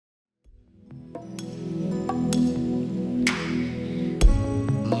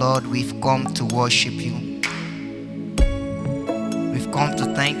Lord, we've come to worship you. We've come to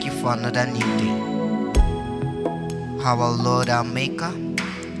thank you for another new day. Our Lord, our Maker.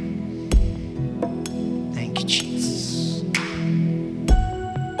 Thank you, Jesus.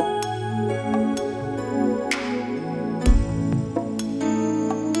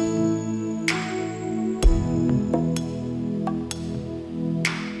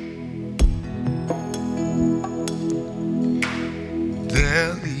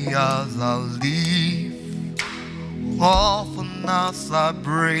 Daily as I live, often as I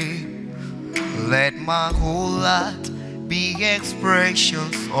breathe, let my whole life be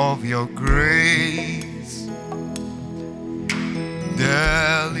expressions of your grace.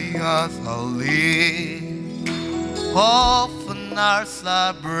 Daily as I live, often as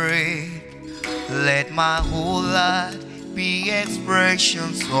I breathe, let my whole life be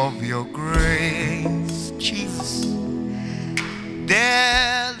expressions of your grace. Jesus.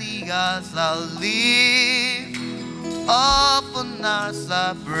 Daily as I live, often as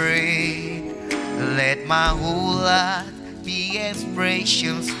I breathe, let my whole life be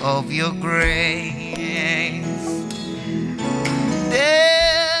expressions of your grace.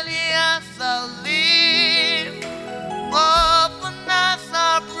 Daily as I live, often as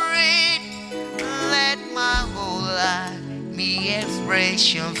I breathe, let my whole life be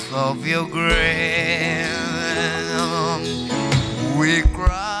expressions of your grace. We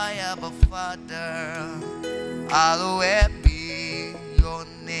cry, Abba Father, hallowed be your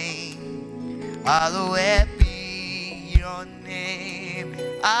name. Hallowed be your name.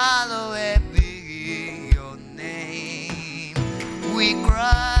 Hallowed be your name. We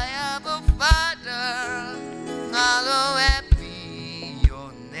cry, Abba Father, hallowed be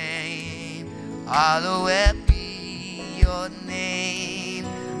your name. Hallowed be your name.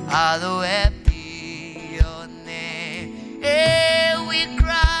 Hallowed be your name. Hey, we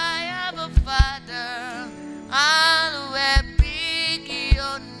cry, Abba Father, hallowed be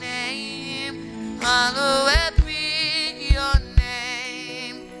your name. Hallowed be your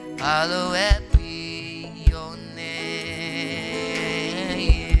name. Hallowed be your name.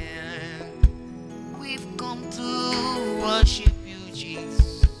 We've come to worship you,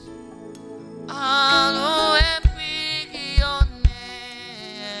 Jesus. Hallowed be your name.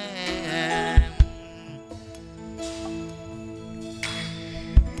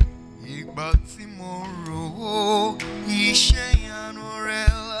 Ìgbà tí mo rò iṣẹ́ ìyanu rẹ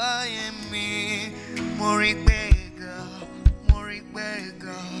láyé mi, mo rí pé ga, mo rí pé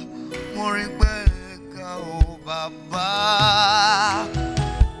ga, mo rí pé ga o Bàbá.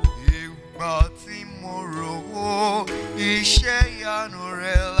 Ìgbà tí mo rò iṣẹ́ ìyanu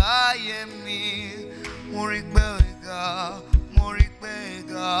rẹ láyé mi, mo rí pé ga, mo rí pé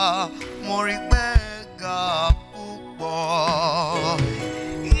ga, mo rí pé ga púpọ̀.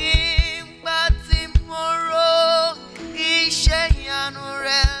 Ìgbà tí mo rò iṣẹ́ ìyanu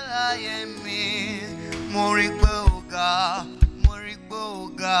rẹ láyé mi, mo rí pé ó ga, mo rí pé ó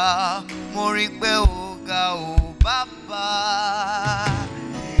ga, mo rí pé ó ga o Bàbá.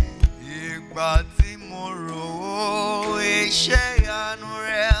 Ìgbà tí mo rò iṣẹ́ ìyanu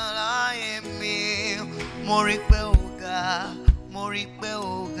rẹ láyé mi, mo rí pé ó ga, mo rí pé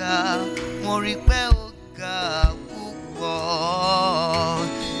ó ga, mo rí pé ó ga púpọ̀.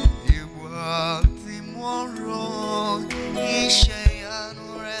 Ìgbà tí mo rò iṣẹ́ ìyanu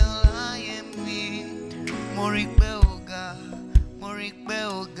rẹ láyé mi, mo rí pé ó ga, mo rí pé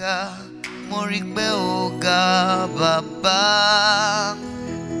ó ga, mo rí pé ó ga Bàbá.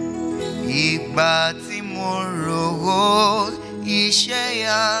 Ìgbà tí mo rò iṣẹ́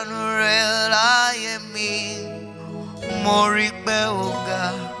ìyanu rẹ láyé mi, mo rí pé ó ga,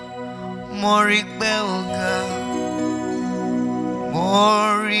 mo rí pé ó ga, mo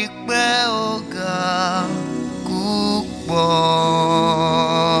rí pé ó ga púpọ̀.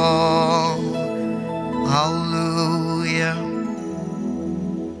 Hallelujah.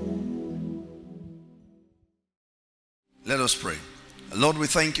 Let us pray. Lord, we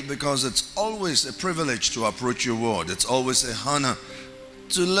thank you because it's always a privilege to approach your word. It's always a honor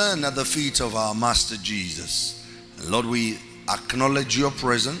to learn at the feet of our Master Jesus. And Lord, we acknowledge your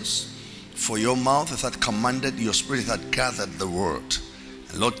presence, for your mouth hath commanded, your spirit hath gathered the word.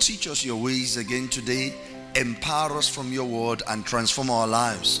 And Lord, teach us your ways again today. Empower us from your word and transform our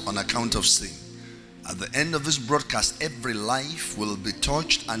lives on account of sin. At the end of this broadcast, every life will be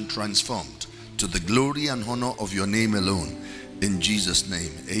touched and transformed to the glory and honor of your name alone. In Jesus'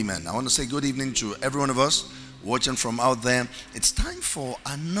 name, amen. I want to say good evening to every one of us watching from out there, it's time for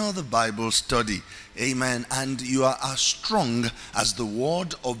another Bible study. Amen. And you are as strong as the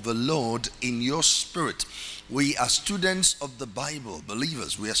word of the Lord in your spirit. We are students of the Bible,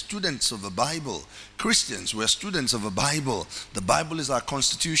 believers. We are students of the Bible. Christians, we are students of the Bible. The Bible is our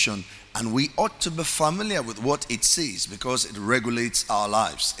constitution, and we ought to be familiar with what it says because it regulates our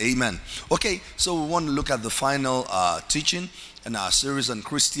lives. Amen. Okay, so we want to look at the final teaching in our series on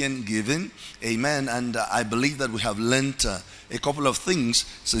Christian giving. Amen. And I believe that we have learned a couple of things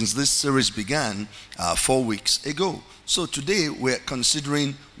since this series began 4 weeks ago. So today we're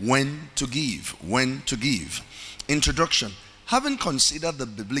considering when to give. When to give. Introduction. Having considered the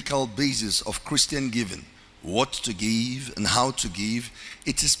biblical basis of Christian giving, what to give and how to give,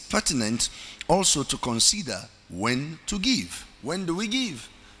 it is pertinent also to consider when to give. When do we give?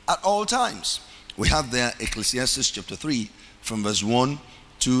 At all times. We have there Ecclesiastes chapter 3 from verse 1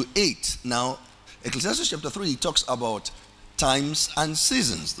 to 8. Now, Ecclesiastes chapter 3 talks about times and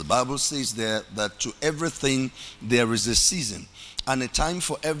seasons. The Bible says there that to everything there is a season and a time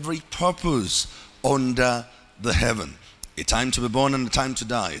for every purpose under the heaven. A time to be born and a time to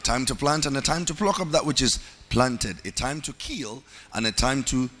die. A time to plant and a time to pluck up that which is planted. A time to kill and a time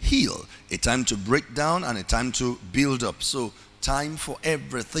to heal. A time to break down and a time to build up. So time for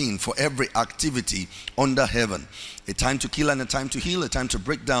everything, for every activity under heaven. A time to kill and a time to heal. A time to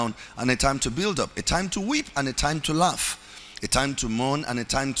break down and a time to build up. A time to weep and a time to laugh. A time to mourn and a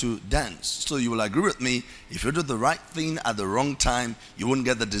time to dance. So you will agree with me, if you do the right thing at the wrong time, you won't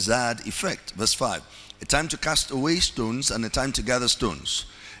get the desired effect. Verse 5. A time to cast away stones and a time to gather stones.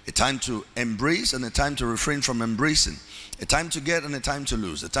 A time to embrace and a time to refrain from embracing. A time to get and a time to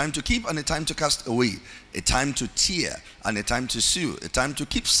lose. A time to keep and a time to cast away. A time to tear and a time to sue. A time to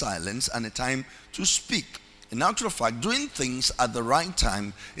keep silence and a time to speak. In actual fact, doing things at the right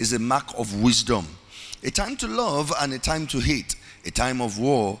time is a mark of wisdom. A time to love and a time to hate. A time of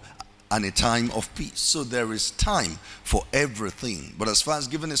war and a time of peace. So there is time for everything. But as far as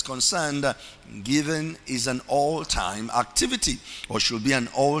giving is concerned, giving is an all-time activity, or should be an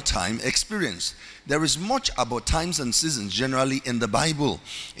all-time experience. There is much about times and seasons generally in the Bible.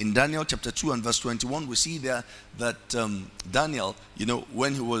 In Daniel chapter 2 and verse 21, we see there that Daniel,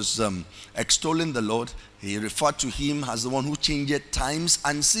 when he was extolling the Lord, he referred to him as the one who changed times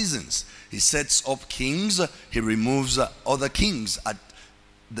and seasons. He sets up kings, he removes other kings at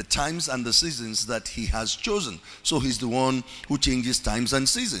the times and the seasons that he has chosen. So he's the one who changes times and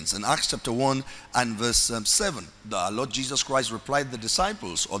seasons. In Acts chapter 1 and verse 7, the Lord Jesus Christ replied the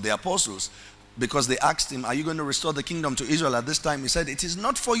disciples or the apostles, because they asked him, are you going to restore the kingdom to Israel at this time? He said, it is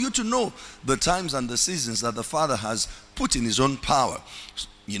not for you to know the times and the seasons that the Father has put in his own power.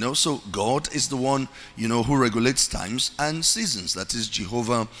 So God is the one, who regulates times and seasons. That is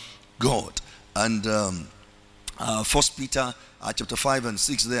Jehovah God. And 1 Peter chapter 5 and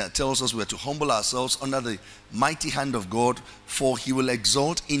 6 there tells us we are to humble ourselves under the mighty hand of God, for he will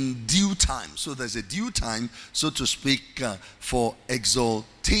exalt in due time. So there's a due time, so to speak, for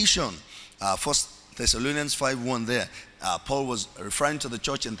exaltation. 1 Thessalonians 5:1 there. Paul was referring to the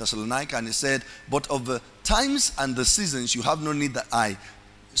church in Thessalonica, and he said, but of the times and the seasons you have no need that I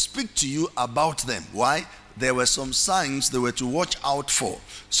speak to you about them. Why? There were some signs they were to watch out for.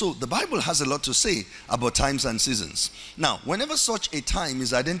 So the Bible has a lot to say about times and seasons. Now, whenever such a time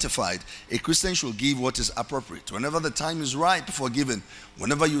is identified, a Christian should give what is appropriate. Whenever the time is ripe for giving,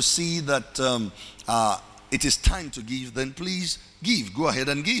 whenever you see that it is time to give, then please give. Go ahead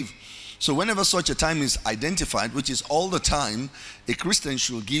and give. So whenever such a time is identified, which is all the time, a Christian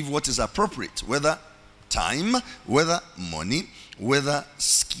should give what is appropriate, whether time, whether money, whether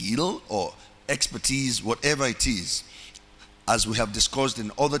skill or expertise, whatever it is. As we have discussed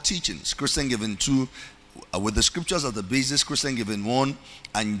in other teachings, Christian giving 2, with the scriptures as the basis, Christian giving 1,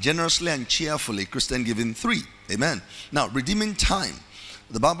 and generously and cheerfully, Christian giving 3. Amen. Now, redeeming time.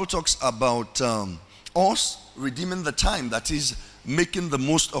 The Bible talks about us redeeming the time, that is, making the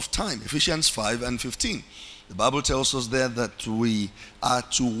most of time. Ephesians 5 and 15. The Bible tells us there that we are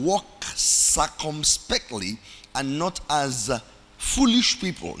to walk circumspectly and not as foolish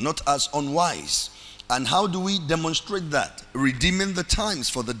people, not as unwise. And how do we demonstrate that? Redeeming the times,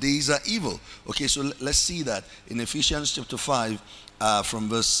 for the days are evil. Okay, so let's see that in Ephesians chapter 5 from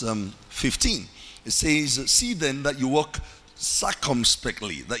verse 15. It says, see then that you walk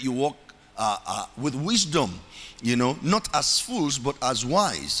circumspectly, that you walk with wisdom, not as fools but as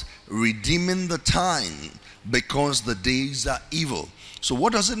wise, redeeming the time because the days are evil. So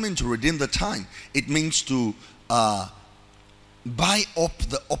what does it mean to redeem the time? It means to buy up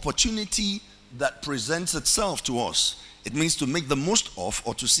the opportunity that presents itself to us It means to make the most of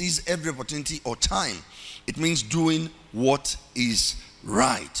or to seize every opportunity or time. It means doing what is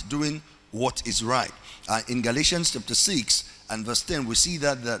right. Doing what is right. In Galatians chapter 6 and verse 10, we see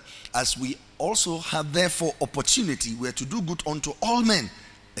that as we also have therefore opportunity, we are to do good unto all men,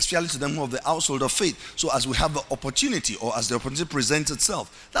 especially to them who have the household of faith. So as we have the opportunity, or as the opportunity presents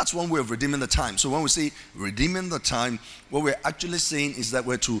itself, that's one way of redeeming the time. So when we say redeeming the time, what we're actually saying is that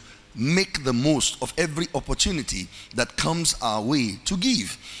we're to make the most of every opportunity that comes our way to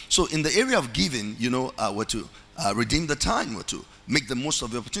give. So in the area of giving, we're to redeem the time, we're to make the most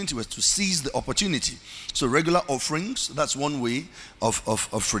of the opportunity, we're to seize the opportunity. So regular offerings, that's one way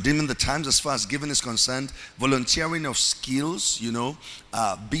of redeeming the times as far as giving is concerned. Volunteering of skills,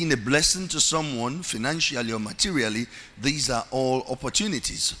 being a blessing to someone financially or materially, these are all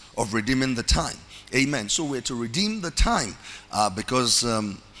opportunities of redeeming the time. Amen. So we're to redeem the time because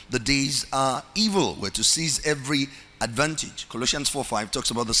the days are evil. We're to seize every advantage. Colossians 4:5 talks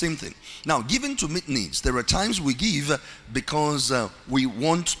about the same thing. Now, giving to meet needs. There are times we give because we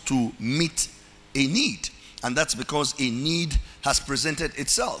want to meet a need, and that's because a need has presented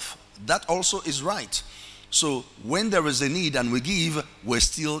itself. That also is right. So when there is a need and we give, we're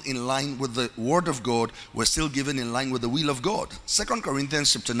still in line with the word of God. We're still giving in line with the will of God. 2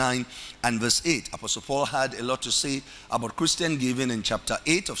 Corinthians chapter 9 and verse 8. Apostle Paul had a lot to say about Christian giving in chapter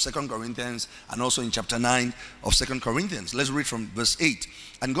 8 of 2 Corinthians and also in chapter 9 of 2 Corinthians. Let's read from verse 8.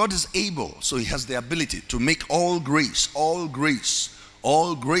 And God is able, so he has the ability to make all grace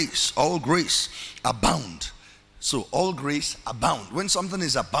abound. So all grace abound. When something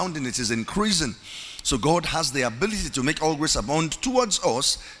is abounding, it is increasing. So God has the ability to make all grace abound towards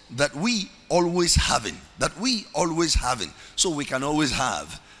us, that we always having. So we can always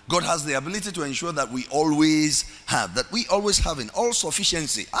have. God has the ability to ensure that we always have. That we always having all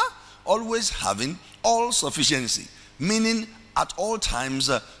sufficiency. Always having all sufficiency. Meaning at all times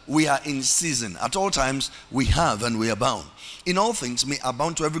we are in season. At all times we have and we abound. In all things may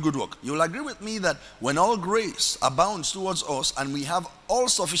abound to every good work. You will agree with me that when all grace abounds towards us and we have all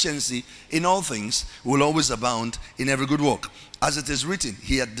sufficiency in all things, we will always abound in every good work. As it is written,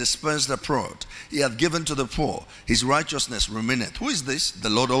 he hath dispersed abroad, he hath given to the poor, his righteousness remaineth. Who is this? The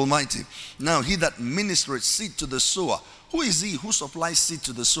Lord Almighty. Now he that ministereth seed to the sower. Who is he who supplies seed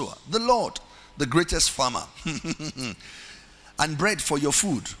to the sower? The Lord, the greatest farmer. And bread for your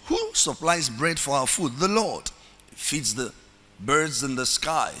food. Who supplies bread for our food? The Lord. He feeds the birds in the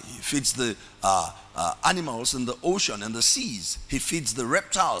sky. He feeds the animals in the ocean and the seas. He feeds the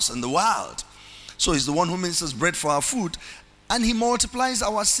reptiles in the wild. So he's the one who ministers bread for our food. And he multiplies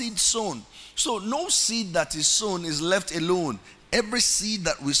our seed sown. So no seed that is sown is left alone. Every seed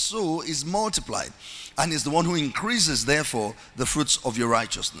that we sow is multiplied. And is the one who increases, therefore, the fruits of your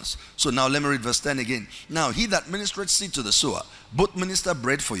righteousness. So now let me read verse 10 again. Now he that ministereth seed to the sower, both minister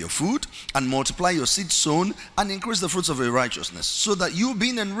bread for your food, and multiply your seed sown, and increase the fruits of your righteousness, so that you,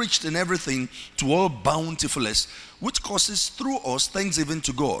 being enriched in everything to all bountifulness, which causes through us thanksgiving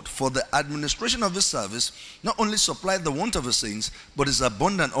to God, for the administration of this service not only supplied the want of the saints, but is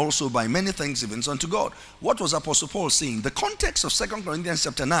abundant also by many thanksgivings unto God. What was Apostle Paul saying? The context of 2 Corinthians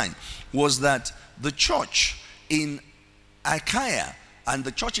chapter 9 was that the church in Achaia and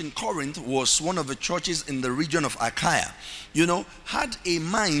the church in Corinth was one of the churches in the region of Achaia, had a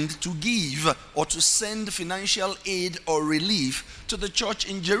mind to give or to send financial aid or relief to the church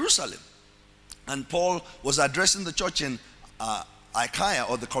in Jerusalem. And Paul was addressing the church in Achaia,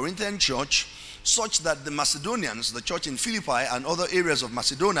 or the Corinthian church, such that the Macedonians, the church in Philippi and other areas of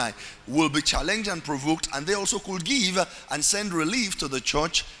Macedonia, will be challenged and provoked, and they also could give and send relief to the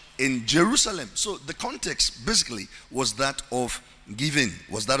church in Jerusalem. So the context basically was that of giving,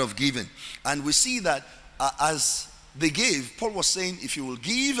 And we see that as they gave, Paul was saying, if you will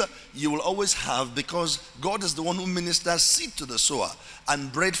give, you will always have, because God is the one who ministers seed to the sower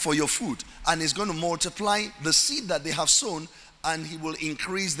and bread for your food, and is going to multiply the seed that they have sown, and he will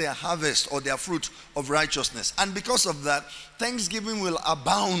increase their harvest or their fruit of righteousness. And because of that, thanksgiving will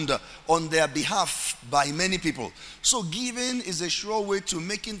abound on their behalf by many people. So giving is a sure way to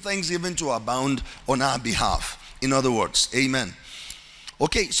making thanksgiving to abound on our behalf. In other words, amen.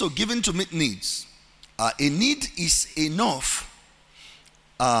 Okay, so giving to meet needs. A need is enough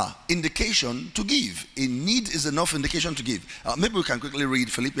indication to give. A need is enough indication to give. Maybe we can quickly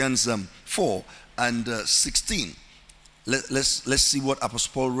read Philippians 4 and 16. Let's see what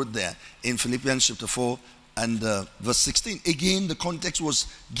Apostle Paul wrote there in Philippians chapter 4 and verse 16. Again, the context was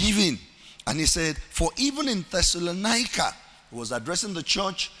giving. And he said, for even in Thessalonica, he was addressing the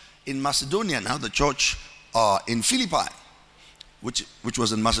church in Macedonia, now the church in Philippi. which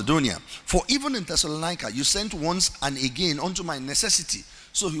was in Macedonia. For even in Thessalonica, you sent once and again unto my necessity.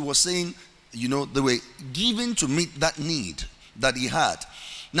 So he was saying, they were giving to meet that need that he had.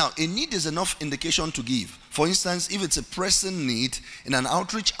 Now, a need is enough indication to give. For instance, if it's a pressing need in an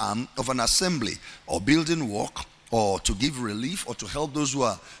outreach arm of an assembly or building work, or to give relief, or to help those who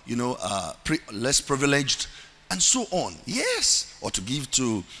are, less privileged, and so on. Yes, or to give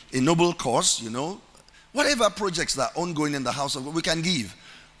to a noble cause, whatever projects that are ongoing in the house of God, we can give.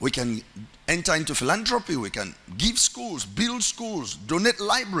 We can enter into philanthropy, we can give schools, build schools, donate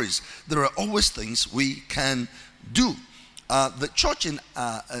libraries. There are always things we can do. The church in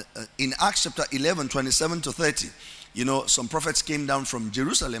Acts chapter 11, 27 to 30, some prophets came down from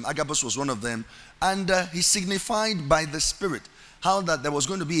Jerusalem. Agabus was one of them, and he signified by the Spirit how that there was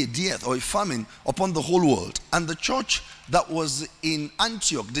going to be a death or a famine upon the whole world. And the church that was in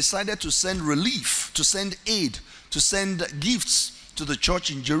Antioch decided to send relief, to send aid, to send gifts to the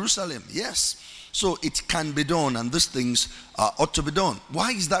church in Jerusalem. Yes, so it can be done, and these things ought to be done.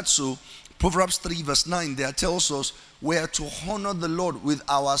 Why is that so? Proverbs 3 verse 9 there tells us we are to honor the Lord with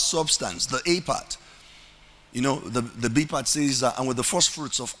our substance, the A part. The B part says, and with the first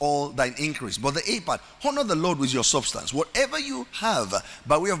fruits of all thine increase. But the A part, honor the Lord with your substance. Whatever you have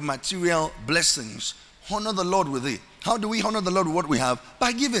by way of material blessings, honor the Lord with it. How do we honor the Lord with what we have?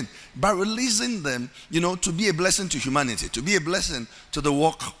 By giving, by releasing them, to be a blessing to humanity, to be a blessing to the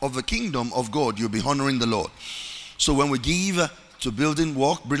work of the kingdom of God. You'll be honoring the Lord. So when we give to building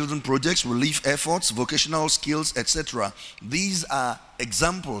work, building projects, relief efforts, vocational skills, etc., these are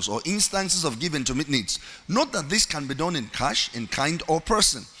examples or instances of giving to meet needs. Note that this can be done in cash, in kind, or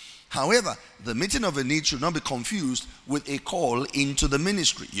person. However, the meeting of a need should not be confused with a call into the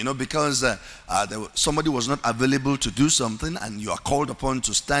ministry, because somebody was not available to do something and you are called upon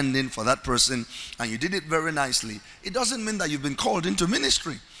to stand in for that person and you did it very nicely. It doesn't mean that you've been called into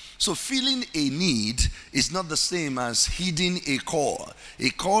ministry. So feeling a need is not the same as heeding a call. A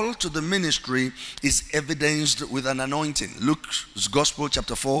call to the ministry is evidenced with an anointing. Luke's Gospel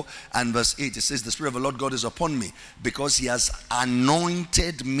chapter 4 and verse 8, it says, the Spirit of the Lord God is upon me because he has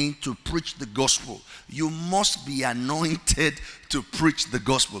anointed me to preach the gospel. You must be anointed to preach the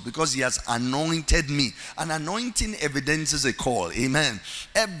gospel because he has anointed me. An anointing evidences a call. Amen.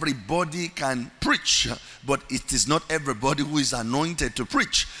 Everybody can preach, but it is not everybody who is anointed to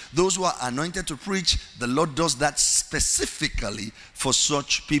preach. Those who are anointed to preach, the Lord does that specifically for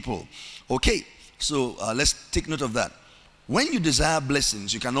such people. Okay, so let's take note of that. When you desire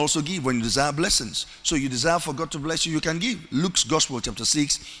blessings, you can also give when you desire blessings. So you desire for God to bless you, you can give. Luke's Gospel chapter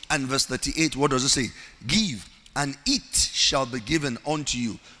 6 and verse 38, what does it say? Give, and it shall be given unto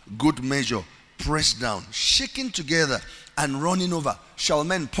you. Good measure, pressed down, shaken together, and running over, shall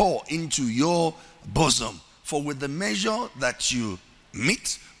men pour into your bosom. For with the measure that you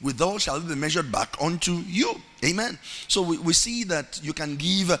meet, withal shall it be measured back unto you. Amen. So we see that you can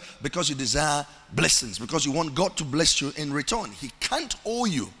give because you desire blessings, because you want God to bless you in return. He can't owe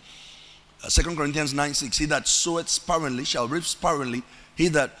you. 2 Corinthians 9:6, he that soweth sparingly shall reap sparingly. He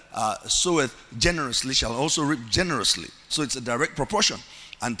that soweth generously shall also reap generously. So it's a direct proportion.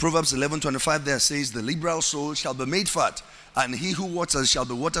 And Proverbs 11:25 there says, the liberal soul shall be made fat, and he who waters shall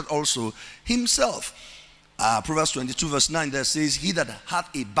be watered also himself. Proverbs 22 verse 9 there says, he that hath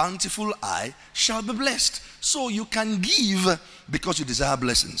a bountiful eye shall be blessed. So you can give because you desire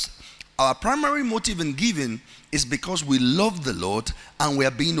blessings. Our primary motive in giving is because we love the Lord and we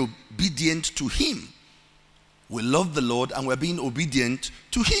are being obedient to him. We love the Lord and we're being obedient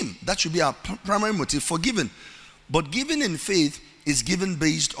to him. That should be our primary motive for giving. But giving in faith is given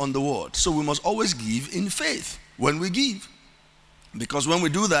based on the word. So we must always give in faith when we give. Because when we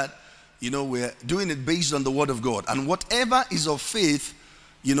do that, we're doing it based on the word of God. And whatever is of faith,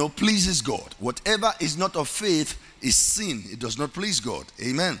 pleases God. Whatever is not of faith is sin. It does not please God.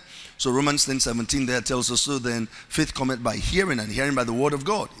 Amen. So Romans 10:17 there tells us, so then faith cometh by hearing, and hearing by the word of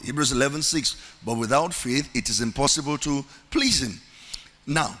God. Hebrews 11:6, but without faith it is impossible to please him.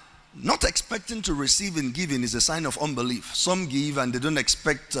 Now, not expecting to receive in giving is a sign of unbelief. Some give and they don't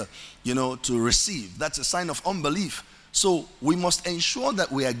expect, to receive. That's a sign of unbelief. So we must ensure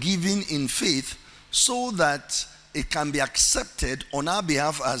that we are giving in faith so that it can be accepted on our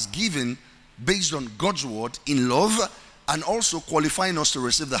behalf as giving based on God's word in love, and also qualifying us to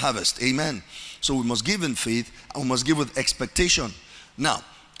receive the harvest. Amen. So we must give in faith and we must give with expectation. Now,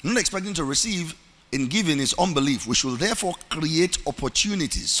 not expecting to receive in giving is unbelief. We should therefore create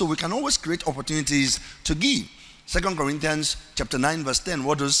opportunities. So we can always create opportunities to give. 2 Corinthians chapter 9 verse 10,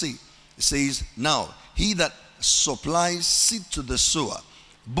 what does it say? It says, now he that supplies seed to the sower,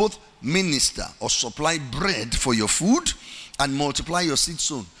 both minister or supply bread for your food and multiply your seed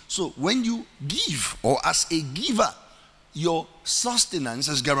sown. So when you give, or as a giver, your sustenance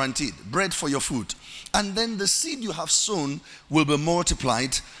is guaranteed, bread for your food. And then the seed you have sown will be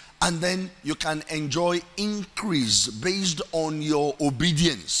multiplied, and then you can enjoy increase based on your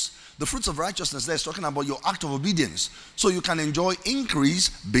obedience. The fruits of righteousness there is talking about your act of obedience. So you can enjoy increase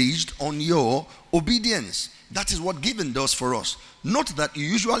based on your obedience. That is what giving does for us. Note that you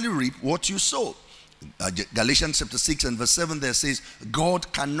usually reap what you sow. Galatians chapter 6 and verse 7 there says,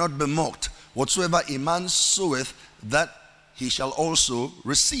 God cannot be mocked. Whatsoever a man soweth, that he shall also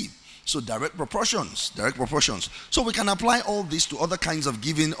receive. So direct proportions. So we can apply all this to other kinds of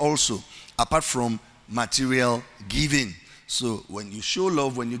giving also, apart from material giving. So when you show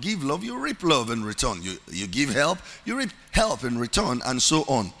love, when you give love, you reap love in return. You give help, you reap help in return, and so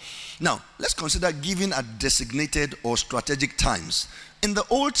on. Now, let's consider giving at designated or strategic times. In the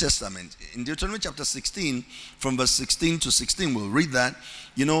Old Testament, in Deuteronomy chapter 16, from verse 16 to 16, we'll read that.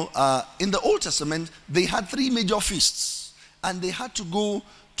 In the Old Testament, they had 3 major feasts, and they had to go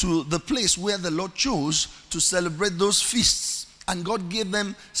to the place where the Lord chose to celebrate those feasts. And God gave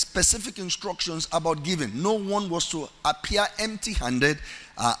them specific instructions about giving. No one was to appear empty-handed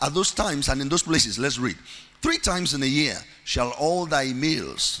at those times and in those places. Let's read. 3 times in a year shall all thy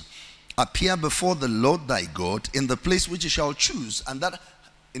males appear before the Lord thy God in the place which he shall choose. And that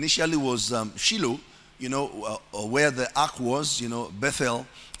initially was Shiloh, where the ark was, Bethel,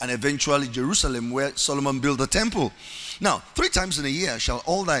 and eventually Jerusalem, where Solomon built the temple. Now, 3 times in a year shall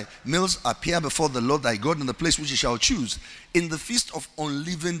all thy males appear before the Lord thy God in the place which he shall choose. In the feast of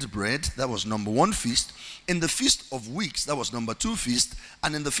unleavened bread, that was number 1 feast. In the feast of weeks, that was number 2 feast.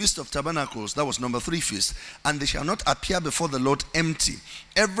 And in the feast of tabernacles, that was number 3 feast. And they shall not appear before the Lord empty.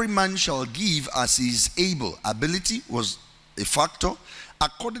 Every man shall give as he is able. Ability was a factor.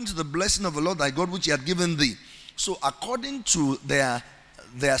 According to the blessing of the Lord thy God which he had given thee. So according to their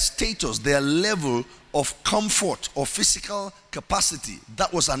status, their level of comfort or physical capacity,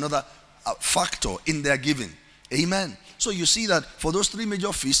 that was another factor in their giving. Amen. So you see that for those 3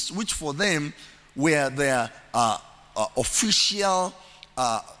 major feasts, which for them were their official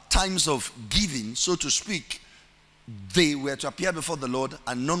times of giving, so to speak, they were to appear before the Lord,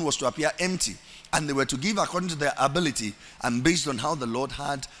 and none was to appear empty. And they were to give according to their ability and based on how the Lord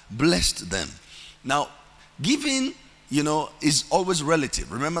had blessed them. Now, giving, is always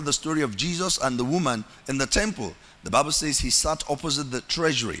relative. Remember the story of Jesus and the woman in the temple. The Bible says he sat opposite the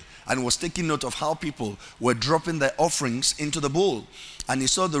treasury and was taking note of how people were dropping their offerings into the bowl. And he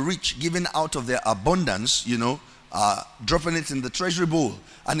saw the rich giving out of their abundance, dropping it in the treasury bowl.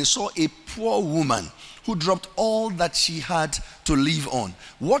 And he saw a poor woman who dropped all that she had to live on.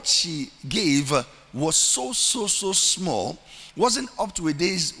 What she gave was so small, wasn't up to a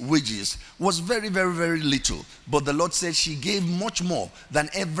day's wages, was very, very, very little. But the Lord said she gave much more than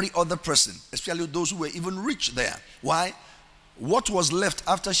every other person, especially those who were even rich there. Why? What was left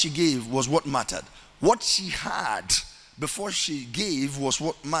after she gave was what mattered. What she had before she gave was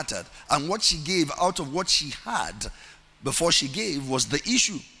what mattered. And what she gave out of what she had before she gave was the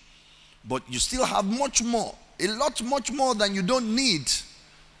issue. But you still have much more, much more than you don't need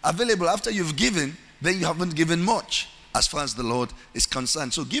available after you've given. Then you haven't given much as far as the Lord is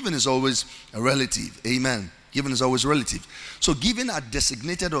concerned. So giving is always a relative. Amen. Giving is always relative. So giving at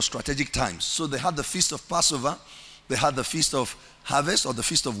designated or strategic times. So they had the feast of Passover. They had the feast of harvest or the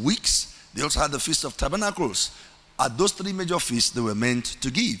feast of weeks. They also had the feast of tabernacles. At those 3 major feasts, they were meant to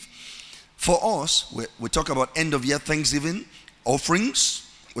give. For us, we talk about end of year Thanksgiving, offerings.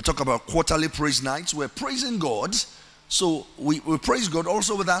 We talk about quarterly praise nights. We're praising God. So we praise God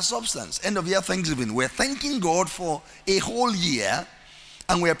also with our substance. End of year Thanksgiving. We're thanking God for a whole year,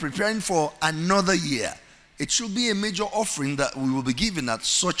 and we're preparing for another year. It should be a major offering that we will be giving at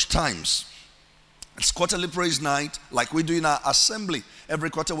such times. It's quarterly praise night, like we do in our assembly. Every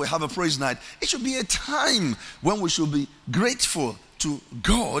quarter we have a praise night. It should be a time when we should be grateful to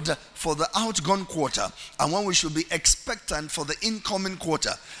God for the outgone quarter, and when we should be expectant for the incoming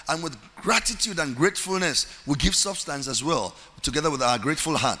quarter. And with gratitude and gratefulness, we give substance as well, together with our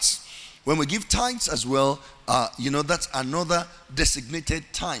grateful hearts. When we give tithes as well, that's another designated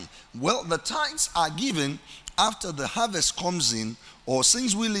time. Well, the tithes are given after the harvest comes in, or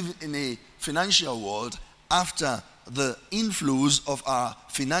since we live in a financial world, after the inflows of our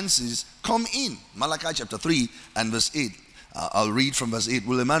finances come in. Malachi chapter 3 and verse 8. I'll read from verse 8.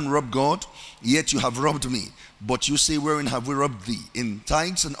 Will a man rob God? Yet you have robbed me. But you say, wherein have we robbed thee? In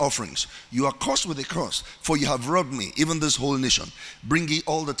tithes and offerings. You are cursed with a curse, for you have robbed me, even this whole nation. Bring ye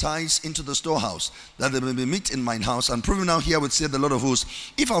all the tithes into the storehouse, that there may be meat in mine house. And prove now here, saith the Lord of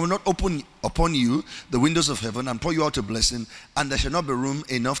hosts, if I will not open upon you the windows of heaven, and pour you out a blessing, and there shall not be room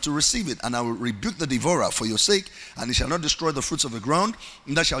enough to receive it. And I will rebuke the devourer for your sake, and he shall not destroy the fruits of the ground.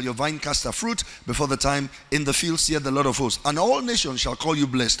 And that shall your vine cast her fruit before the time in the field, saith the Lord of hosts. And all nations shall call you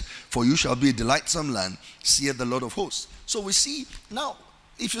blessed, for you shall be a delightsome land, saith the Lord of hosts. So we see now,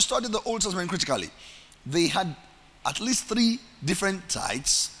 if you study the Old Testament critically, they had at least three different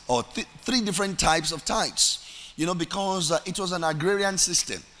tithes, or three different types of tithes, because it was an agrarian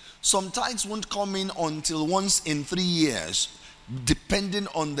system. Some tithes won't come in until once in 3 years, depending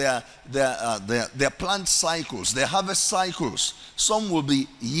on their plant cycles, their harvest cycles. Some will be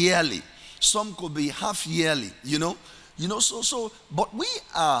yearly, some could be half yearly, but we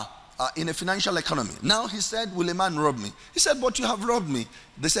are in a financial economy. Now he said, will a man rob me? He said, but you have robbed me.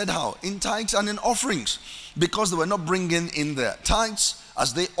 They said, how? In tithes and in offerings, because they were not bringing in their tithes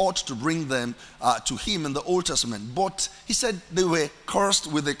as they ought to bring them to him in the Old Testament. But he said they were cursed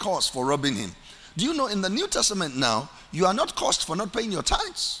with a curse for robbing him. Do you know in the New Testament now, you are not cursed for not paying your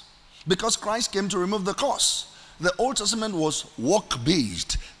tithes, because Christ came to remove the curse. The Old Testament was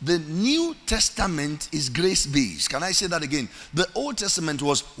work-based. The New Testament is grace-based. Can I say that again? The Old Testament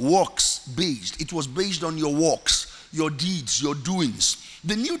was works-based. It was based on your works, your deeds, your doings.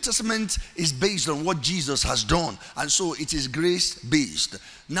 The New Testament is based on what Jesus has done, and so it is grace-based.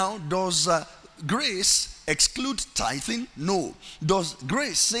 Now, does grace exclude tithing? No. Does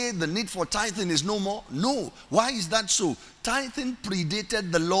grace say the need for tithing is no more? No. Why is that so? Tithing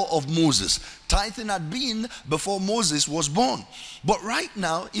predated the law of Moses. Tithing had been before Moses was born. But right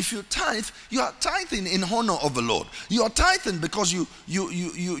now, if you tithe, you are tithing in honor of the Lord. You are tithing because you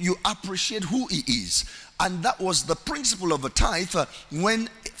appreciate who he is. And that was the principle of a tithe when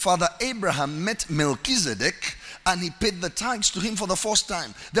Father Abraham met Melchizedek, and he paid the tithes to him for the first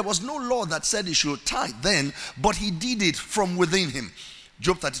time. There was no law that said he should tithe then, but he did it from within him.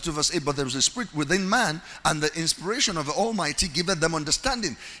 Job 32 verse 8, but there was a spirit within man, and the inspiration of the Almighty giveth them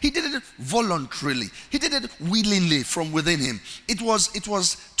understanding. He did it voluntarily. He did it willingly from within him. It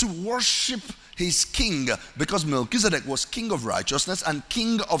was to worship his king, because Melchizedek was king of righteousness and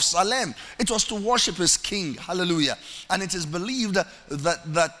king of Salem. It was to worship his king. Hallelujah. And it is believed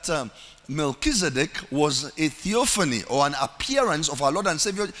that Melchizedek was a theophany, or an appearance of our Lord and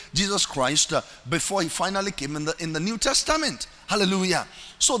Savior Jesus Christ before he finally came in the New Testament. Hallelujah.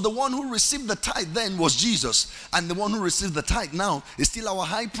 So the one who received the tithe then was Jesus, and the one who received the tithe now is still our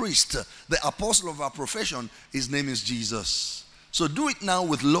high priest, the apostle of our profession. His name is Jesus. So do it now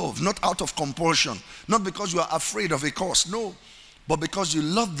with love, not out of compulsion, not because you are afraid of a curse, no, but because you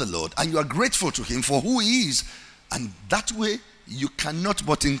love the Lord and you are grateful to him for who he is, and that way you cannot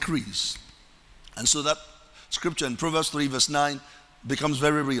but increase. And so that scripture in Proverbs 3 verse 9 becomes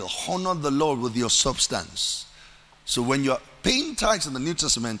very real. Honor the Lord with your substance. So when you are paying tithes in the New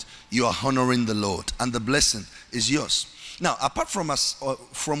Testament, you are honoring the Lord, and the blessing is yours. Now, apart from us,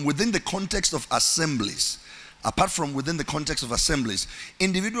 from within the context of assemblies,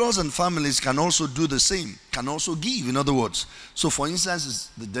 individuals and families can also do the same, can also give, in other words. So for instance, it's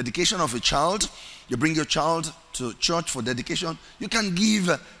the dedication of a child. You bring your child to church for dedication. You can give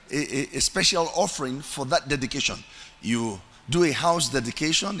a special offering for that dedication. You do a house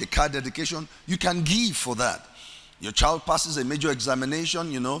dedication, a car dedication. You can give for that. Your child passes a major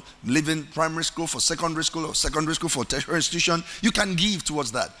examination, leaving primary school for secondary school, or secondary school for tertiary institution. You can give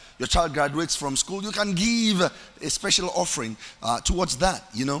towards that. Your child graduates from school. You can give a special offering towards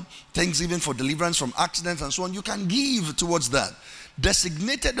that. Thanksgiving for deliverance from accidents and so on. You can give towards that.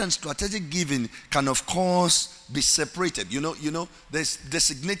 Designated and strategic giving can, of course, be separated. There's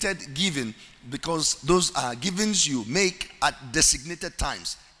designated giving because those are givings you make at designated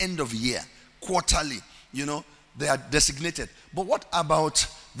times, end of year, quarterly, They are designated. But what about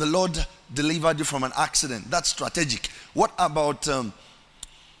the Lord delivered you from an accident? That's strategic. What about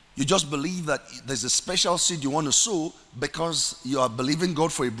you just believe that there's a special seed you want to sow because you are believing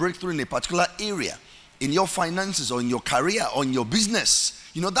God for a breakthrough in a particular area, in your finances or in your career or in your business?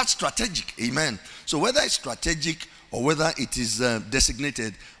 That's strategic. Amen. So whether it's strategic or whether it is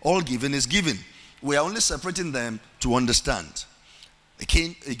designated, all given is given. We are only separating them to understand.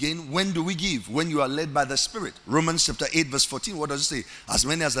 Again, when do we give? When you are led by the Spirit. Romans chapter 8 verse 14, what does it say? As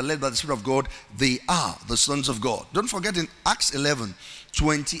many as are led by the Spirit of God, they are the sons of God. Don't forget in Acts 11,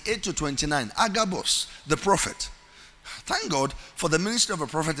 28 to 29, Agabus, the prophet, Thank God for the ministry of a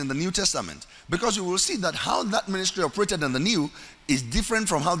prophet in the New Testament, because you will see that how that ministry operated in the New is different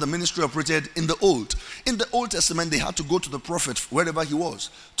from how the ministry operated in the Old. In the Old Testament, they had to go to the prophet wherever he was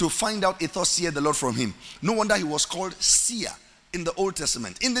to find out a thus saith the Lord from him. No wonder he was called seer in the Old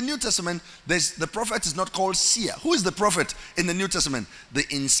Testament. In the New Testament, the prophet is not called seer. Who is the prophet in the New Testament? The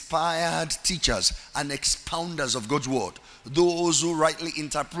inspired teachers and expounders of God's word. Those who rightly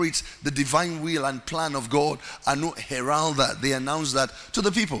interpret the divine will and plan of God and who herald that. They announce that to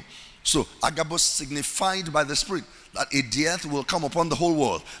the people. So Agabus signified by the Spirit that a death will come upon the whole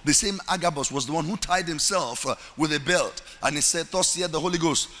world. The same Agabus was the one who tied himself with a belt, and he said, thus saith the Holy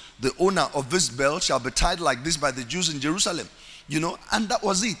Ghost, the owner of this belt shall be tied like this by the Jews in Jerusalem. And that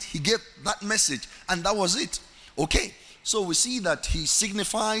was it. He gave that message, and that was it. Okay, so we see that he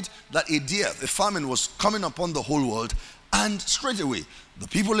signified that a death, a famine was coming upon the whole world, and straight away the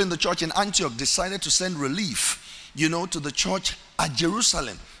people in the church in Antioch decided to send relief, to the church at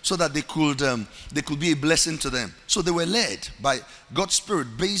Jerusalem, so that they could be a blessing to them. So they were led by God's Spirit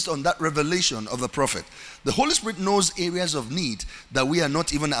based on that revelation of the prophet. The Holy Spirit knows areas of need that we are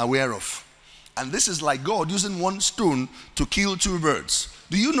not even aware of. And this is like God using one stone to kill two birds.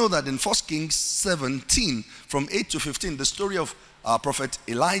 Do you know that in 1 Kings 17, from 8 to 15, the story of prophet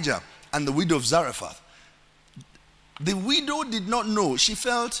Elijah and the widow of Zarephath, the widow did not know. She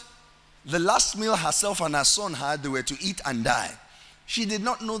felt the last meal herself and her son had, they were to eat and die. She did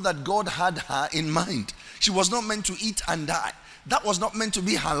not know that God had her in mind. She was not meant to eat and die. That was not meant to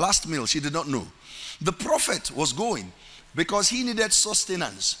be her last meal. She did not know. The prophet was going because he needed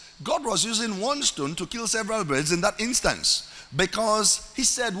sustenance. God was using one stone to kill several birds in that instance, because he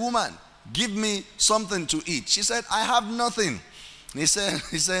said, woman, give me something to eat. She said, I have nothing. He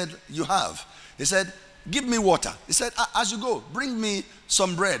said, you have. He said, give me water. He said, as you go, bring me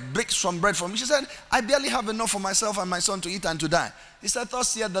some bread, bake some bread for me. She said, I barely have enough for myself and my son to eat and to die. He said, thus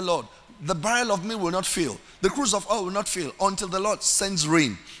saith the Lord, the barrel of meal will not fail, the cruse of oil will not fail until the Lord sends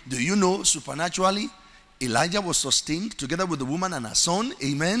rain. Do you know, supernaturally, Elijah was sustained together with the woman and her son,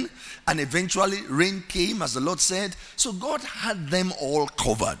 amen, and eventually rain came as the Lord said. So God had them all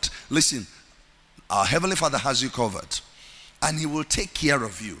covered. Listen, our Heavenly Father has you covered, and He will take care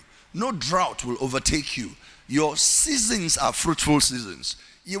of you. No drought will overtake you. Your seasons are fruitful seasons.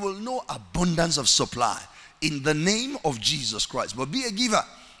 You will know abundance of supply in the name of Jesus Christ. But be a giver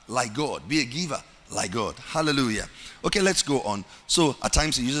like God. Be a giver like God. Hallelujah. Okay, let's go on. So at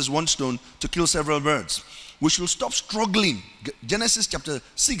times He uses one stone to kill several birds. We should stop struggling. Genesis chapter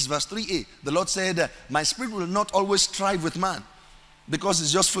 6 verse 3a. The Lord said, my spirit will not always strive with man, because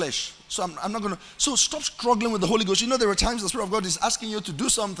it's just flesh. So I'm not going to. So stop struggling with the Holy Ghost. There are times the Spirit of God is asking you to do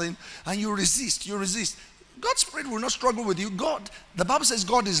something and you resist. You resist. God's Spirit will not struggle with you. The Bible says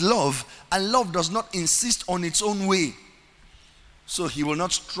God is love, and love does not insist on its own way. So He will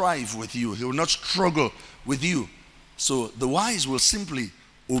not strive with you. He will not struggle with you. So the wise will simply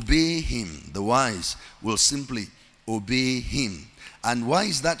obey Him. The wise will simply obey Him. And why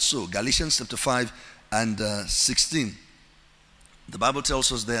is that so? Galatians chapter 5 and 16. The Bible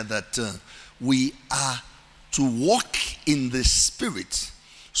tells us there that we are to walk in the Spirit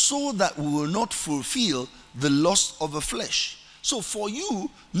so that we will not fulfill the lust of the flesh. So for you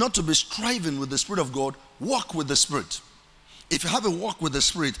not to be striving with the Spirit of God, walk with the Spirit. If you have a walk with the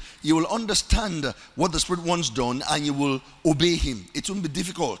Spirit, you will understand what the Spirit wants done, and you will obey Him. It won't be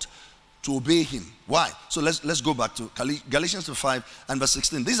difficult to obey Him. Why? So let's go back to Galatians 5 and verse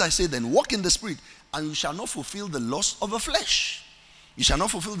 16. This I say then, walk in the Spirit, and you shall not fulfill the lust of the flesh. You shall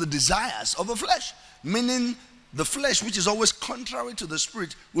not fulfill the desires of the flesh. Meaning the flesh, which is always contrary to the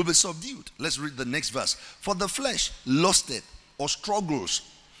Spirit, will be subdued. Let's read the next verse. For the flesh lusteth or struggles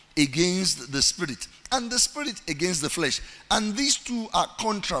against the Spirit, and the Spirit against the flesh. And these two are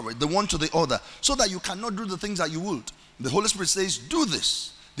contrary, the one to the other, so that you cannot do the things that you would. The Holy Spirit says, do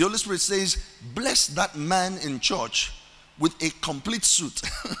this. The Holy Spirit says, bless that man in church with a complete suit.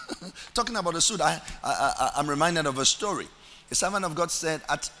 Talking about a suit, I'm reminded of a story. A servant of God said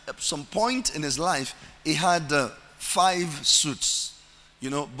at some point in his life, he had 5 suits,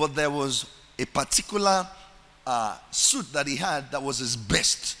 but there was a particular suit that he had that was his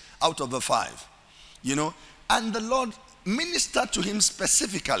best out of the 5, and the Lord ministered to him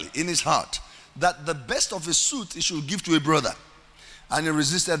specifically in his heart that the best of his suit he should give to a brother. And he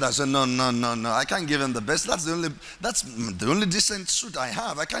resisted. I said, no, I can't give him the best. That's the only decent suit I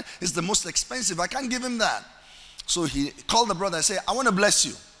have. It's the most expensive. I can't give him that. So he called the brother and said, I want to bless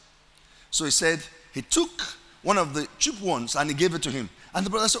you. So he said, he took one of the cheap ones and he gave it to him. And the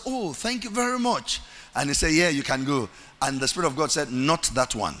brother said, oh, thank you very much. And he said, yeah, you can go. And the Spirit of God said, not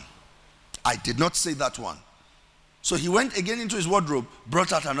that one. I did not say that one. So he went again into his wardrobe,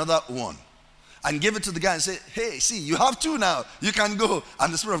 brought out another one, and gave it to the guy and said, hey, see, you have two now. You can go.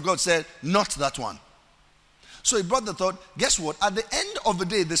 And the Spirit of God said, not that one. So he brought the thought. Guess what? At the end of the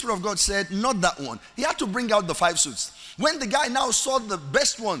day, the Spirit of God said, not that one. He had to bring out the 5 suits. When the guy now saw the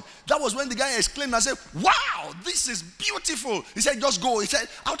best one, that was when the guy exclaimed and said, wow, this is beautiful. He said, just go. He said,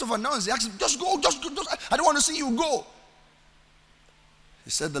 out of annoyance, he asked him, just go, just go. I don't want to see you go. He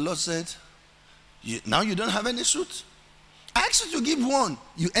said, the Lord said, now you don't have any suit. I asked you to give one.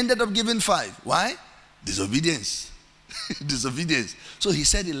 You ended up giving 5. Why? Disobedience. Disobedience. So he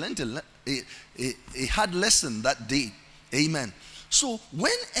said he learned a hard lesson that day. Amen. So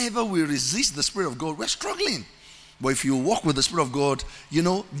whenever we resist the Spirit of God, we're struggling. But if you walk with the Spirit of God,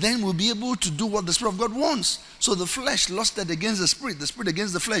 then we'll be able to do what the Spirit of God wants. So the flesh lusted against the Spirit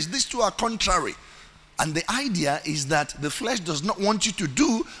against the flesh. These two are contrary. And the idea is that the flesh does not want you to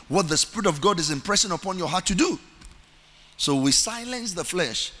do what the Spirit of God is impressing upon your heart to do. So we silence the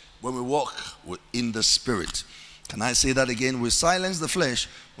flesh when we walk in the Spirit. Can I say that again? We silence the flesh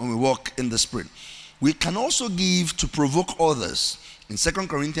when we walk in the Spirit. We can also give to provoke others. In 2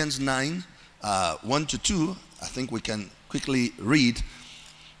 Corinthians 9, 1-2, I think we can quickly read.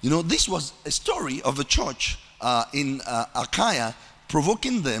 This was a story of a church in Achaia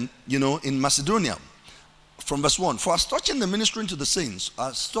provoking them, in Macedonia. From verse 1, for as touching the ministering to the saints,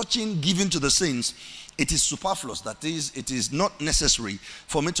 as touching giving to the saints, it is superfluous. That is, it is not necessary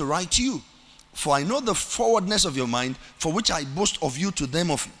for me to write to you. For I know the forwardness of your mind, for which I boast of you to them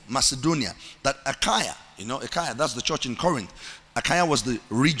of Macedonia, that Achaia, Achaia, that's the church in Corinth. Achaia was the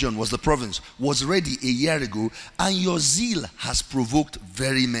region, was the province, was ready a year ago, and your zeal has provoked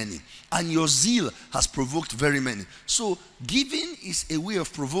very many. And your zeal has provoked very many. So giving is a way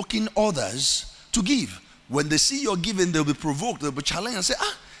of provoking others to give. When they see your giving, they'll be provoked, they'll be challenged and say,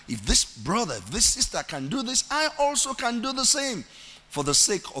 if this brother, if this sister can do this, I also can do the same. For the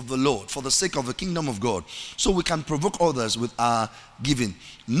sake of the Lord, for the sake of the kingdom of God. So we can provoke others with our giving.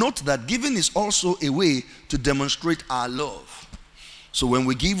 Note that giving is also a way to demonstrate our love. So when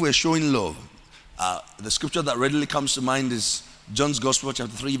we give, we're showing love. The scripture that readily comes to mind is John's Gospel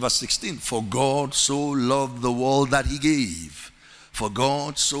chapter 3 verse 16. For God so loved the world that he gave. For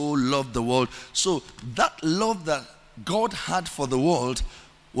God so loved the world. So that love that God had for the world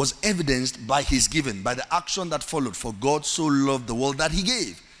was evidenced by his giving, by the action that followed. For God so loved the world that he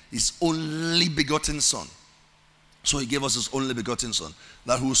gave his only begotten Son. So he gave us his only begotten Son,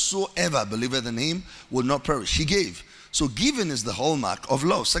 that whosoever believeth in him will not perish. He gave. So giving is the hallmark of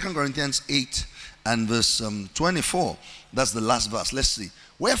love. 2 Corinthians 8 and verse 24. That's the last verse. Let's see.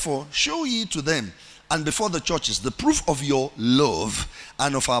 Wherefore show ye to them and before the churches the proof of your love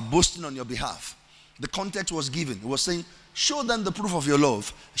and of our boasting on your behalf. The context was given. It was saying, show them the proof of your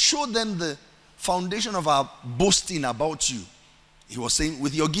love. Show them the foundation of our boasting about you. He was saying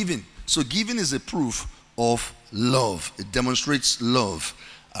with your giving. So giving is a proof of love. It demonstrates love.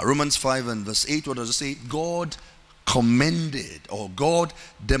 Romans 5 and verse 8, what does it say? God commended, or God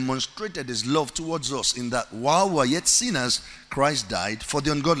demonstrated his love towards us in that while we are yet sinners, Christ died for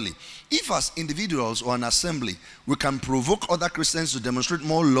the ungodly. If as individuals or an assembly, we can provoke other Christians to demonstrate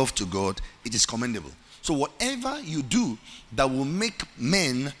more love to God, it is commendable. So whatever you do that will make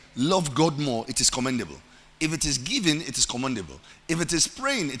men love God more, it is commendable. If it is giving, it is commendable. If it is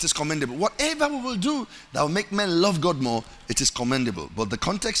praying, it is commendable. Whatever we will do that will make men love God more, it is commendable. But the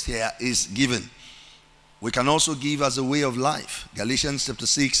context here is giving. We can also give as a way of life. Galatians chapter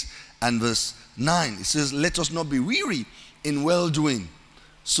 6 and verse 9. It says, let us not be weary in well-doing.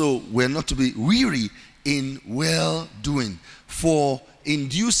 So we're not to be weary in well-doing. For in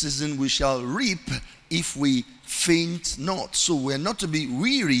due season we shall reap if we faint not. So we're not to be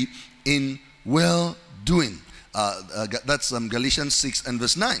weary in well-doing. That's Galatians 6 and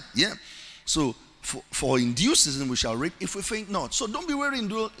verse 9. Yeah. So for in due season we shall reap if we faint not. So don't be weary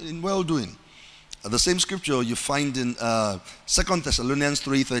in well-doing. The same scripture you find in 2 Thessalonians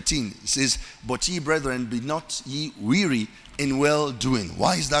 3:13. It says, but ye brethren, be not ye weary in well-doing.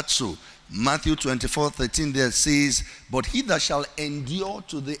 Why is that so? Matthew 24:13 there says, but he that shall endure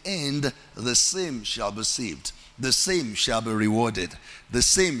to the end, the same shall be saved. The same shall be rewarded. The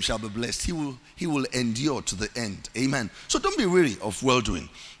same shall be blessed. He will endure to the end. Amen. So don't be weary of well-doing.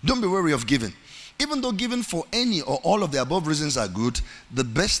 Don't be weary of giving. Even though giving for any or all of the above reasons are good, the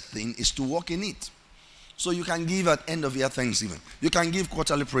best thing is to walk in it. So you can give at end of year Thanksgiving. You can give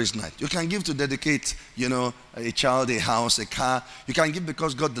quarterly praise night. You can give to dedicate, a child, a house, a car. You can give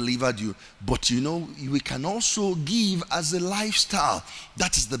because God delivered you. But we can also give as a lifestyle.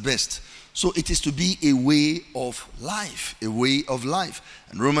 That is the best. So it is to be a way of life. A way of life.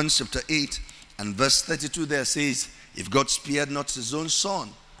 And Romans chapter 8 And verse 32 there says, if God spared not his own son,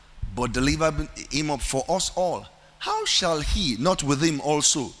 but delivered him up for us all, how shall he not with him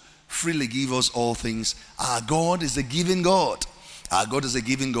also freely give us all things? Our God is a giving God. Our God is a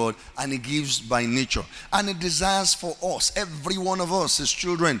giving God, and he gives by nature. And he desires for us, every one of us, his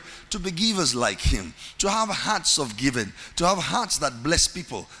children, to be givers like him, to have hearts of giving, to have hearts that bless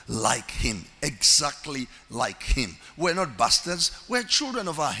people like him, exactly like him. We're not bastards, we're children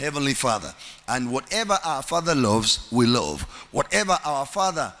of our heavenly Father. And whatever our Father loves, we love. Whatever our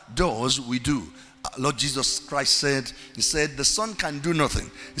Father does, we do. Lord Jesus Christ said, he said, the Son can do nothing.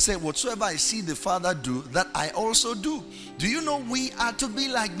 He said, whatsoever I see the Father do, that I also do. Do you know we are to be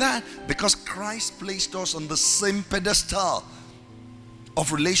like that? Because Christ placed us on the same pedestal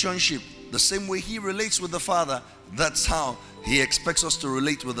of relationship. The same way he relates with the Father, that's how he expects us to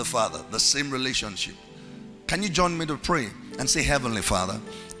relate with the Father. The same relationship. Can you join me to pray and say, Heavenly Father,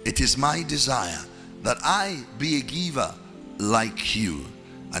 it is my desire that I be a giver like you.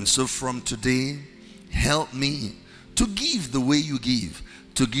 And so from today, help me to give the way you give,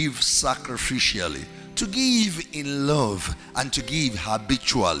 to give sacrificially, to give in love, and to give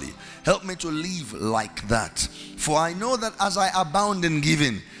habitually. Help me to live like that. For I know that as I abound in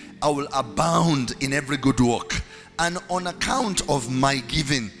giving, I will abound in every good work. And on account of my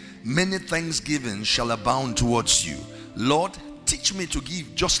giving, many thanksgivings shall abound towards you. Lord, teach me to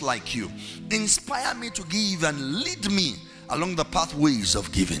give just like you. Inspire me to give and lead me along the pathways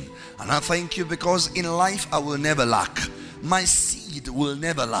of giving. And I thank you because in life I will never lack. My seed will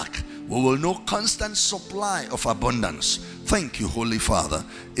never lack. We will know constant supply of abundance. Thank you, Holy Father,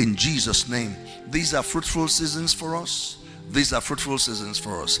 in Jesus' name. These are fruitful seasons for us. These are fruitful seasons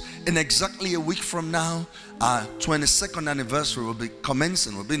for us. In exactly a week from now, our 22nd anniversary will be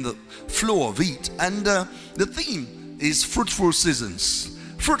commencing. We'll be in the flow of it. And the theme is fruitful seasons.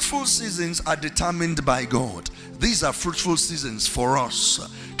 Fruitful seasons are determined by God. These are fruitful seasons for us.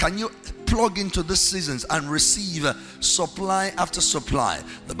 Can you plug into these seasons and receive supply after supply?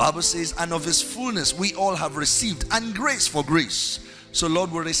 The Bible says, and of his fullness we all have received, and grace for grace. So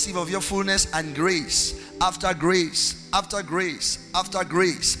Lord, we'll receive of your fullness and grace after grace, after grace, after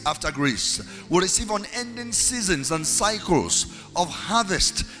grace, after grace. We'll receive unending seasons and cycles of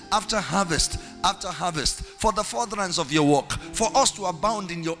harvest after harvest after harvest, for the furtherance of your work, for us to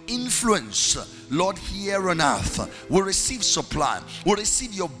abound in your influence, Lord, here on earth. We'll receive supply, we'll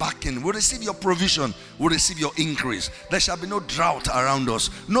receive your backing, we'll receive your provision, we'll receive your increase. There shall be no drought around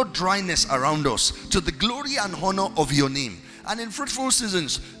us, no dryness around us, to the glory and honor of your name. And in fruitful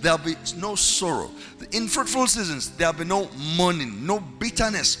seasons, there'll be no sorrow. In fruitful seasons, there'll be no mourning, no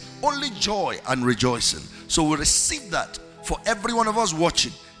bitterness, only joy and rejoicing. So we'll receive that for every one of us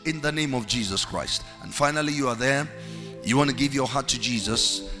watching, in the name of Jesus Christ. And finally, you are there, you want to give your heart to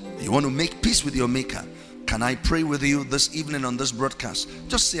Jesus, you want to make peace with your Maker. Can I pray with you this evening on this broadcast?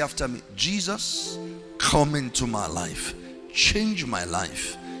 Just say after me, Jesus, come into my life, change my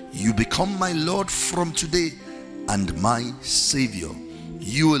life. You become my Lord from today and my Savior.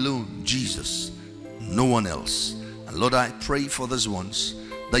 You alone, Jesus, no one else. And Lord, I pray for these ones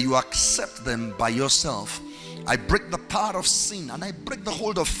that you accept them by yourself. I break the power of sin and I break the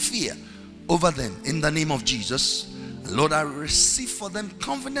hold of fear over them in the name of Jesus. Lord, I receive for them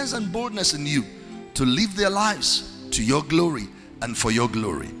confidence and boldness in you to live their lives to your glory and for your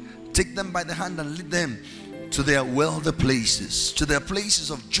glory. Take them by the hand and lead them to their wealthy places, to their places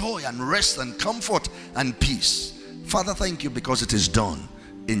of joy and rest and comfort and peace. Father, thank you because it is done.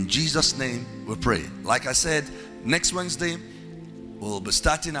 In Jesus' name we pray. Like I said, next Wednesday we'll be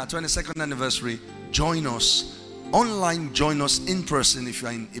starting our 22nd anniversary. Join us online, join us in person if you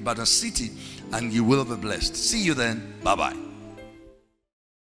are in Ibadan City, and you will be blessed. See you then. Bye-bye.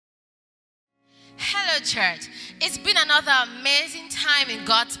 Hello, church. It's been another amazing time in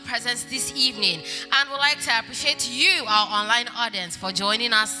God's presence this evening, and we'd like to appreciate you, our online audience, for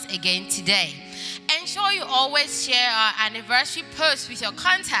joining us again today. Ensure you always share our anniversary post with your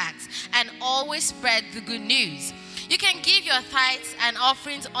contacts and always spread the good news. You can give your tithes and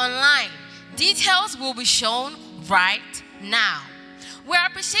offerings online. Details will be shown right now. We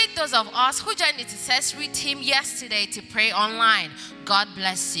appreciate those of us who joined the intercessory team yesterday to pray online. God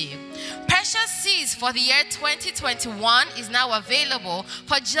bless you. Precious Seeds for the year 2021 is now available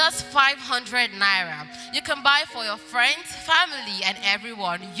for just 500 naira. You can buy for your friends, family, and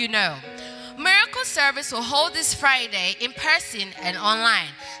everyone you know. Miracle service will hold this Friday in person and online.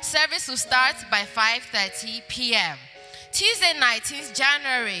 Service will start by 5:30 p.m. Tuesday, 19th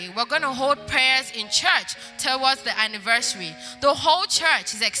January, we're going to hold prayers in church towards the anniversary. The whole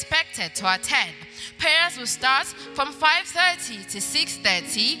church is expected to attend. Prayers will start from 5:30 to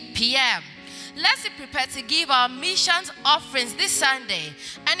 6:30 p.m. let's be prepared to give our missions offerings this Sunday.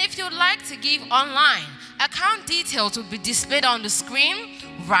 And if you'd like to give online, account details will be displayed on the screen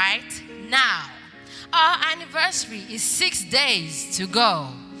right now. Our anniversary is 6 days to go.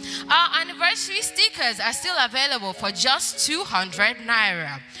 Our anniversary stickers are still available for just 200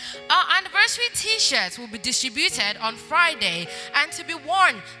 naira. Our anniversary t-shirts will be distributed on Friday and to be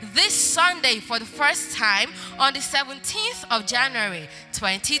worn this Sunday for the first time on the 17th of January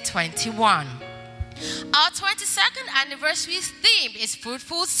 2021. Our 22nd anniversary theme is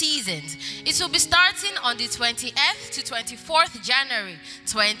Fruitful Seasons. It will be starting on the 28th to 24th January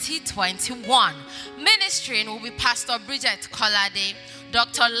 2021. Ministering will be Pastor Bridget Kolade,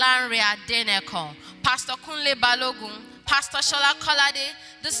 Dr. Lanre Adeneko, Pastor Kunle Balogun, Pastor Shola Kolade,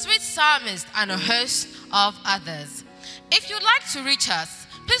 the Sweet Psalmist, and a host of others. If you'd like to reach us,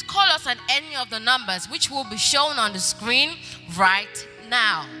 please call us on any of the numbers which will be shown on the screen right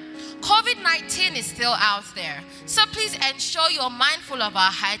now. COVID-19 is still out there, so please ensure you're mindful of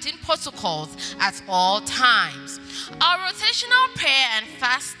our hygiene protocols at all times. Our rotational prayer and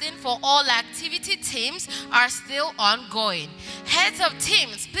fasting for all activity teams are still ongoing. Heads of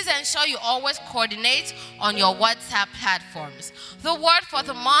teams, please ensure you always coordinate on your WhatsApp platforms. The word for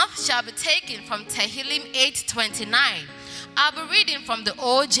the month shall be taken from Tehillim 8:29. I'll be reading from the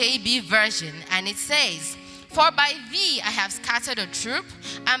OJB version, and it says, "For by thee I have scattered a troop,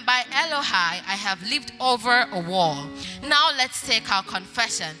 and by Elohai I have leaped over a wall." Now let's take our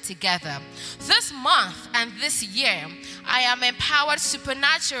confession together. This month and this year, I am empowered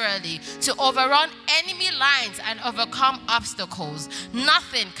supernaturally to overrun enemy lines and overcome obstacles.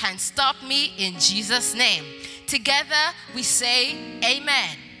 Nothing can stop me in Jesus' name. Together we say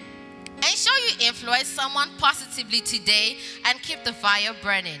amen. Ensure you influence someone positively today and keep the fire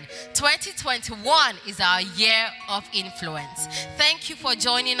burning. 2021 is our year of influence. Thank you for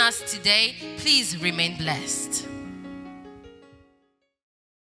joining us today. Please remain blessed.